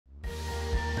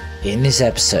In this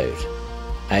episode,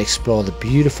 I explore the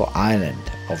beautiful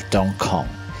island of Don Khong,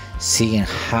 seeing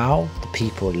how the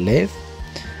people live.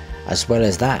 As well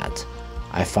as that,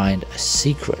 I find a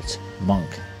secret monk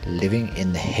living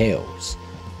in the hills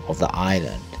of the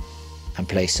island and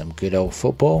play some good old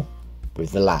football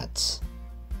with the lads.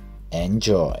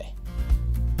 Enjoy.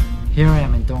 Here I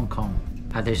am in Don Khong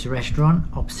at this restaurant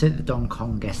opposite the Don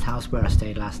Khong guest house where I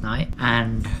stayed last night,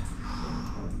 and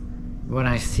when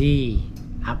I see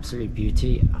absolute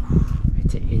beauty,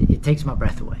 it takes my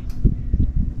breath away.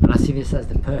 And I see this as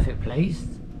the perfect place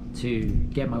to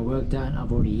get my work done.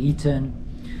 I've already eaten,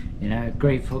 you know,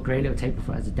 great little table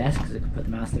for as a desk because I can put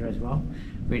the mouse there as well.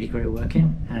 Really great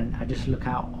working, and I just look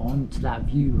out onto that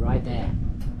view right there.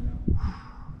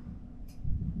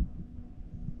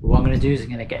 What I'm going to do is I'm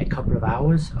going to get a couple of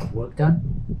hours of work done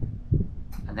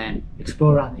and then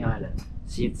explore around the island,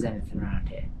 see if there's anything around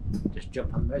here. Just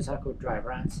jump on the motorcycle, drive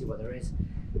around, see what there is,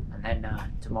 and then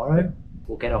tomorrow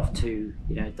we'll get off to,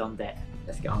 you know, Don Det.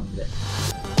 Let's get on with it.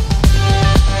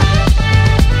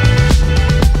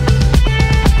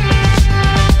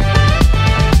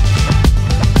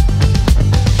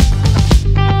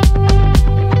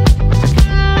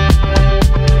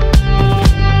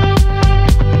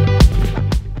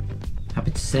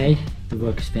 Happy to say the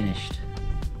work is finished.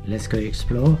 Let's go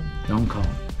explore Don Khong.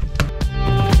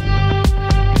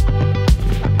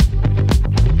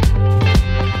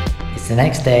 It's the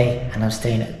next day and I'm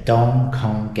staying at Don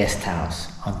Khong guest house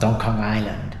on Don Khong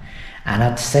Island, and I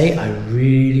have to say I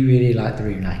really like the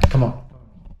room. Like, come on.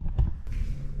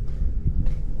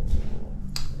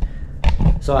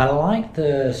 So I like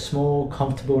the small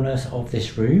comfortableness of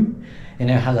this room. You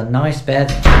know, it has a nice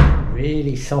bed,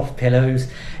 really soft pillows.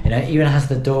 You know, it even has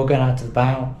the door going out to the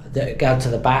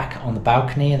back on the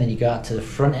balcony, and then you go out to the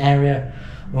front area.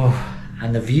 Oh,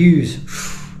 and the views,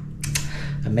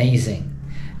 amazing.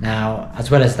 Now,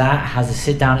 as well as that, it has a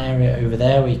sit-down area over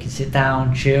there where you can sit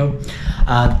down, chill.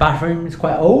 The bathroom is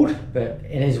quite old, but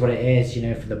it is what it is. You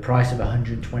know, for the price of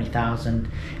 120,000,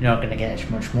 you're not going to get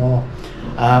much more.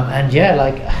 And yeah,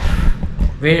 like,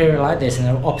 really like this.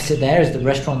 And opposite there is the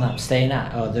restaurant that I'm staying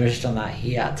at, or the restaurant that I'm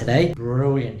here at today.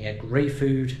 Brilliant, yeah, great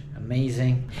food,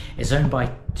 amazing. It's owned by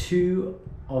two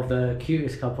of the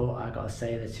cutest couple, I gotta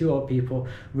say. They're two old people,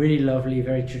 really lovely,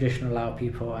 very traditional Lao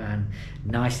people, and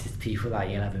nicest people that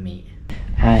you'll ever meet.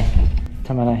 Hi, ท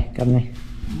ำอะไรกันนี่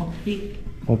หมกพ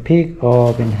ริกอ๋อ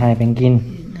เป็นไฮเป็นกิน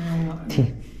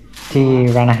ที่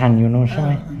ร้านอาหารอยู่นู้นใช่ไห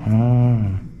ม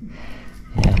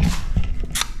Yeah.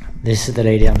 This is the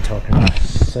lady I'm talking about.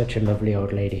 Such a lovely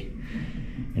old lady.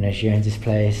 You know, she owns this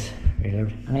place. Really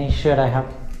lovely. อันนี้ชื่ออะไรครับ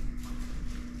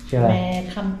ชื่ออะไรแม่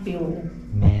คำปิว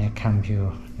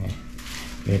Yeah,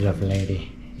 really lovely lady.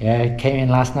 Yeah, came in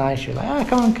last night. She was like, "Ah,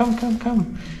 come,"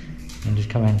 and just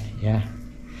come in. Yeah,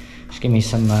 just give me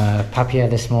some papaya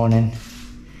this morning.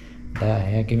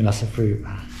 Yeah, give me lots of fruit.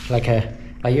 Like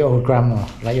your old grandma,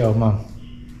 like your old mum.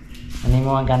 อันนี้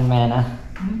ม้วนกันแม่นะ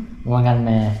ม้วนกันแ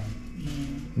ม่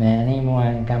อันนี้ม้ว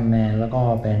นกันแม่แล้ว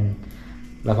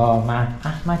ก็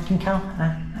มากินข้าว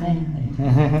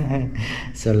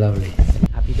So lovely.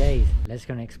 Happy days. Let's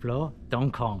go and explore Don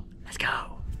Khong. Let's go.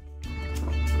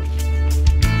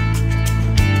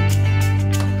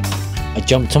 I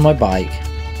jumped on my bike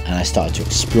and I started to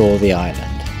explore the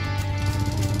island.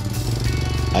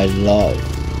 I love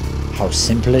how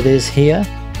simple it is here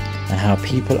and how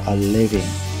people are living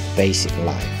basic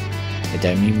life. They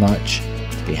don't need much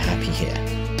to be happy here.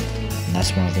 And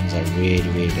that's one of the things I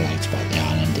really liked about the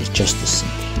island, is just the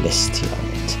simplicity of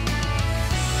it.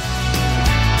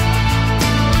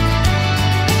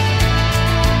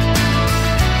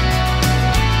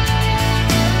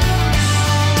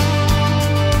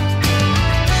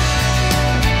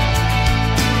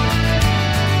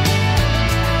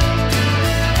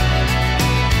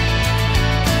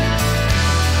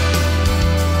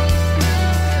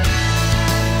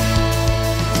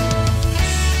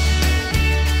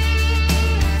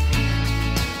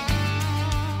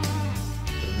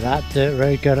 That dirt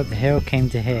road going up the hill came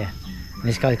to here. And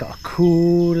this guy's got a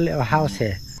cool little house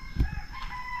here.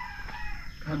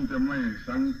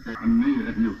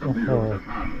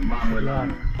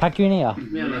 Pack you in here?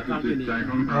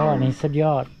 Oh, and he's a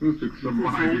yard.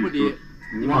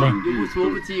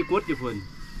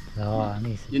 Oh, and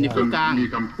he's a yard.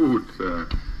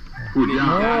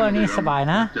 Oh, and he's a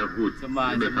na?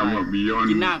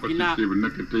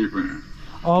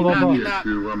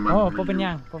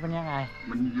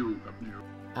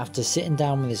 After sitting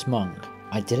down with this monk,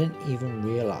 I didn't even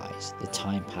realize the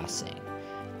time passing.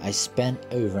 I spent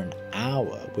over an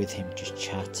hour with him just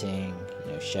chatting,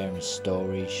 you know, sharing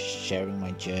stories, sharing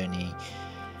my journey.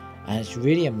 And it's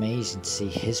really amazing to see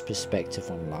his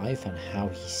perspective on life and how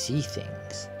he sees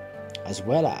things, as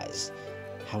well as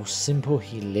how simple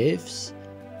he lives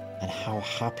and how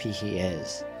happy he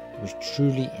is. It was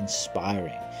truly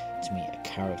inspiring to meet a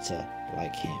character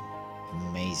like him.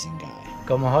 Amazing guy.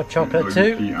 Got my hot chocolate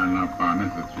too.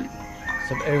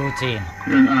 Some Ovaltine.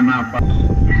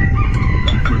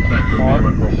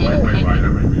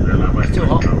 It's too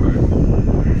hot.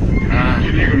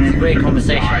 It's a great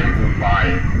conversation.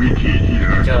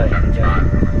 Enjoy, enjoy.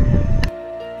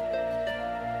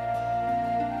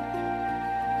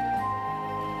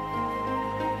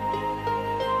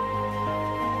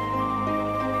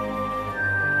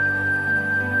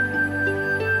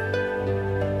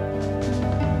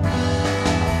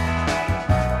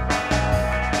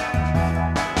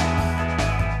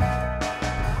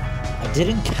 I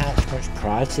didn't catch much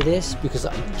prior to this because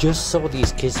I just saw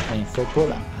these kids playing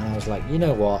football and I was like, you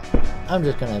know what, I'm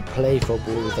just going to play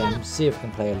football with them, see if I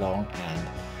can play along. And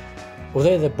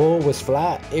although the ball was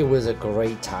flat, it was a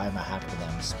great time I had with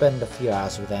them. Spend a few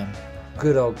hours with them.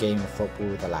 Good old game of football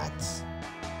with the lads.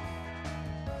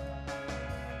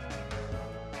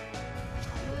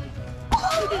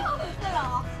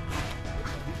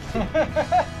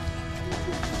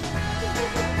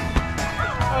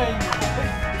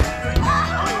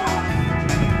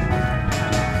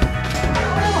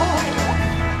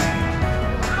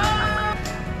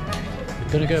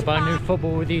 Gonna go buy new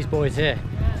football with these boys here.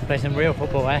 Play some real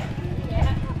football, eh?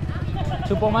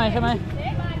 Football, mate, come on.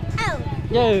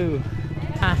 Yo!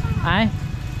 Ah, ai?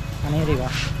 Anh đi go.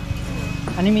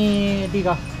 Anh mi đi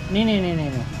go. Nè.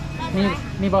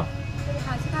 Nè bò.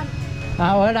 À,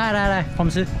 ở đây,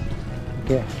 phòng sư.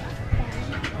 Kìa.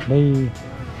 Đi.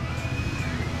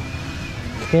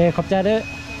 Ok, khóc cha đứa.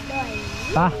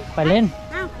 Ta, phải lên.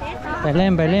 Phải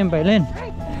lên.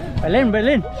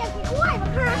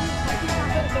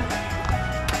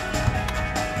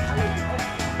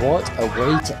 What a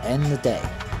way to end the day.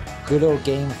 Good old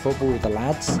game of football with the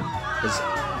lads is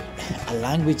a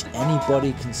language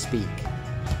anybody can speak.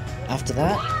 After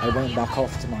that, I went back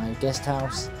off to my guest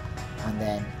house and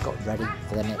then got ready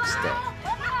for the next day.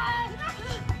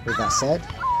 With that said,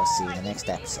 I'll see you in the next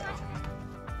episode.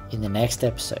 In the next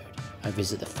episode, I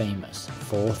visit the famous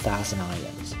 4,000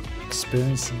 Islands,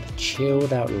 experiencing the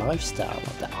chilled out lifestyle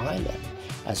of the island,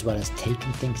 as well as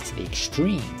taking things to the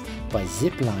extreme by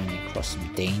ziplining across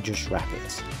some dangerous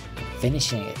rapids, and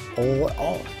finishing it all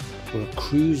off with a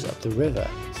cruise up the river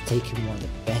to take in one of the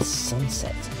best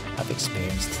sunsets I've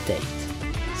experienced to date.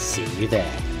 See you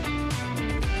there.